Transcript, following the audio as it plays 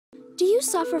Do you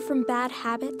suffer from bad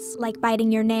habits, like biting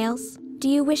your nails? Do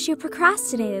you wish you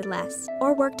procrastinated less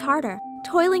or worked harder?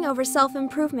 Toiling over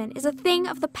self-improvement is a thing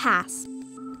of the past.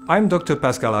 I'm Dr.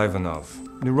 Pascal Ivanov,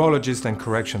 neurologist and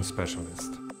correction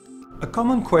specialist. A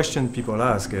common question people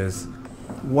ask is,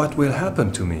 what will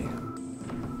happen to me?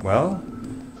 Well,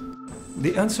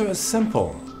 the answer is simple.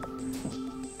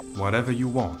 Whatever you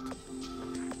want.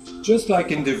 Just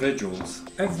like individuals,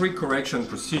 every correction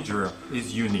procedure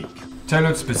is unique,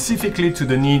 tailored specifically to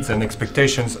the needs and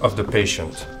expectations of the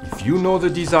patient. If you know the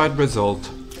desired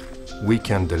result, we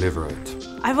can deliver it.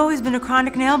 I've always been a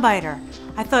chronic nail biter.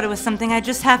 I thought it was something I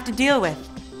just have to deal with.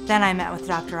 Then I met with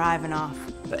Dr. Ivanov.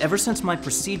 Ever since my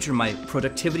procedure, my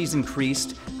productivity's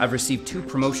increased, I've received 2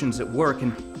 promotions at work,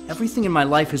 and everything in my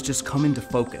life has just come into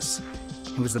focus.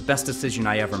 It was the best decision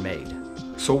I ever made.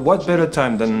 So what better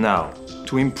time than now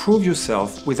to improve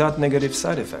yourself without negative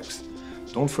side effects?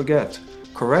 Don't forget,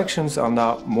 corrections are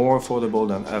now more affordable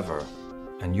than ever,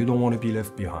 and you don't want to be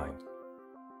left behind.